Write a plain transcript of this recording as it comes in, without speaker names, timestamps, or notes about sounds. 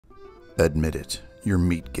Admit it, you're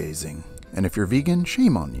meat gazing. And if you're vegan,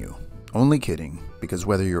 shame on you. Only kidding, because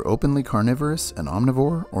whether you're openly carnivorous, an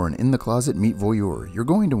omnivore, or an in-the-closet meat voyeur, you're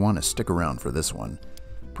going to want to stick around for this one.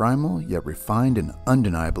 Primal, yet refined and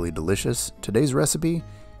undeniably delicious, today's recipe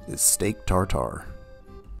is steak tartare.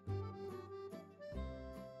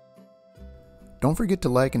 Don't forget to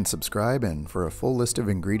like and subscribe, and for a full list of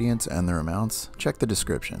ingredients and their amounts, check the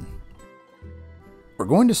description. We're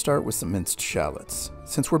going to start with some minced shallots.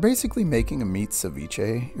 Since we're basically making a meat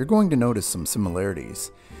ceviche, you're going to notice some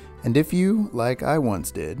similarities. And if you, like I once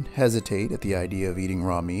did, hesitate at the idea of eating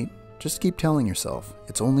raw meat, just keep telling yourself,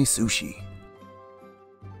 it's only sushi.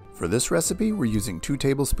 For this recipe, we're using 2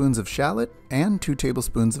 tablespoons of shallot and 2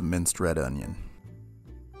 tablespoons of minced red onion.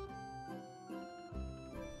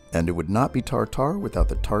 And it would not be tartare without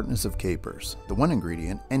the tartness of capers, the one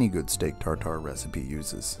ingredient any good steak tartare recipe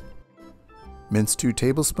uses. Mince 2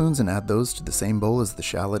 tablespoons and add those to the same bowl as the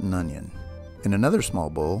shallot and onion. In another small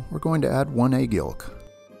bowl, we're going to add 1 egg yolk,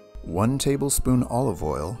 1 tablespoon olive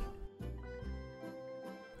oil,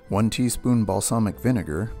 1 teaspoon balsamic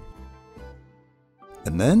vinegar,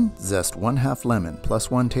 and then zest 1/2 lemon plus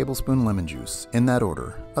 1 tablespoon lemon juice, in that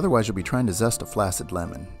order. Otherwise you'll be trying to zest a flaccid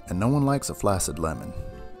lemon, and no one likes a flaccid lemon.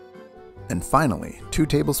 And finally, 2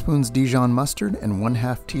 tablespoons Dijon mustard and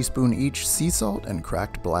 1/2 teaspoon each sea salt and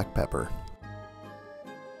cracked black pepper.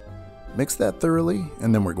 Mix that thoroughly,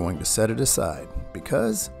 and then we're going to set it aside,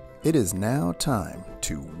 because it is now time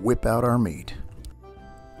to whip out our meat.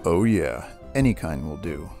 Oh yeah, any kind will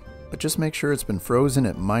do, but just make sure it's been frozen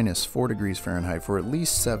at -4 degrees Fahrenheit for at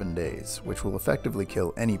least 7 days, which will effectively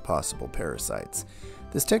kill any possible parasites.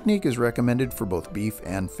 This technique is recommended for both beef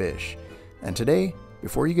and fish. And today,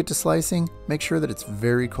 before you get to slicing, make sure that it's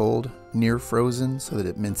very cold, near frozen, so that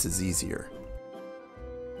it minces easier.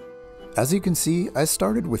 As you can see, I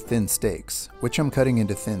started with thin steaks, which I'm cutting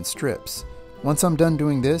into thin strips. Once I'm done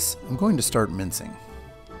doing this, I'm going to start mincing.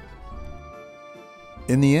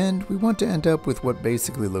 In the end, we want to end up with what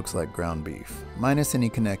basically looks like ground beef, minus any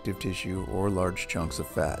connective tissue or large chunks of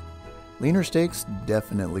fat. Leaner steaks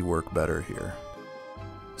definitely work better here.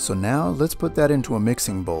 So now let's put that into a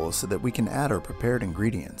mixing bowl so that we can add our prepared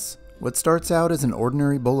ingredients. What starts out as an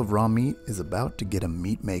ordinary bowl of raw meat is about to get a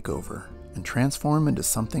meat makeover and transform into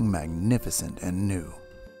something magnificent and new.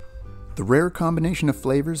 The rare combination of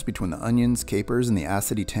flavors between the onions, capers, and the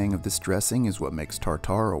acidy tang of this dressing is what makes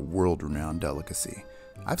tartare a world-renowned delicacy.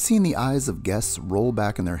 I've seen the eyes of guests roll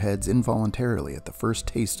back in their heads involuntarily at the first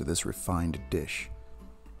taste of this refined dish.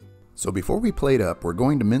 So before we plate up, we're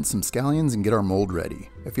going to mince some scallions and get our mold ready.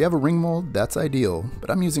 If you have a ring mold, that's ideal, but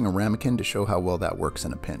I'm using a ramekin to show how well that works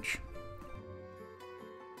in a pinch.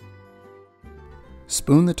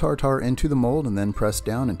 Spoon the tartare into the mold and then press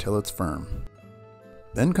down until it's firm.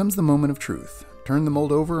 Then comes the moment of truth. Turn the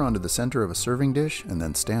mold over onto the center of a serving dish and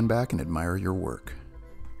then stand back and admire your work.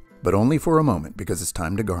 But only for a moment, because it's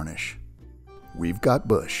time to garnish. We've got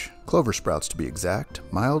bush, clover sprouts to be exact,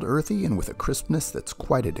 mild, earthy, and with a crispness that's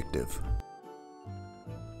quite addictive.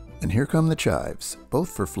 And here come the chives, both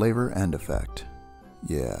for flavor and effect.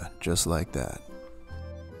 Yeah, just like that.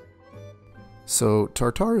 So,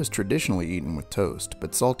 tartare is traditionally eaten with toast,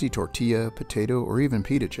 but salty tortilla, potato, or even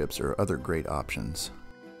pita chips are other great options.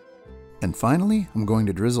 And finally, I'm going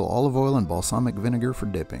to drizzle olive oil and balsamic vinegar for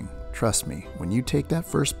dipping. Trust me, when you take that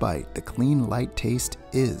first bite, the clean, light taste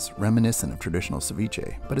is reminiscent of traditional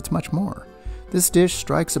ceviche, but it's much more. This dish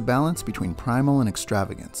strikes a balance between primal and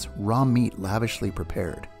extravagance, raw meat lavishly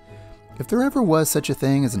prepared. If there ever was such a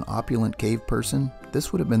thing as an opulent cave person,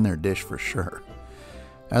 this would have been their dish for sure.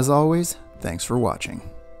 As always, thanks for watching.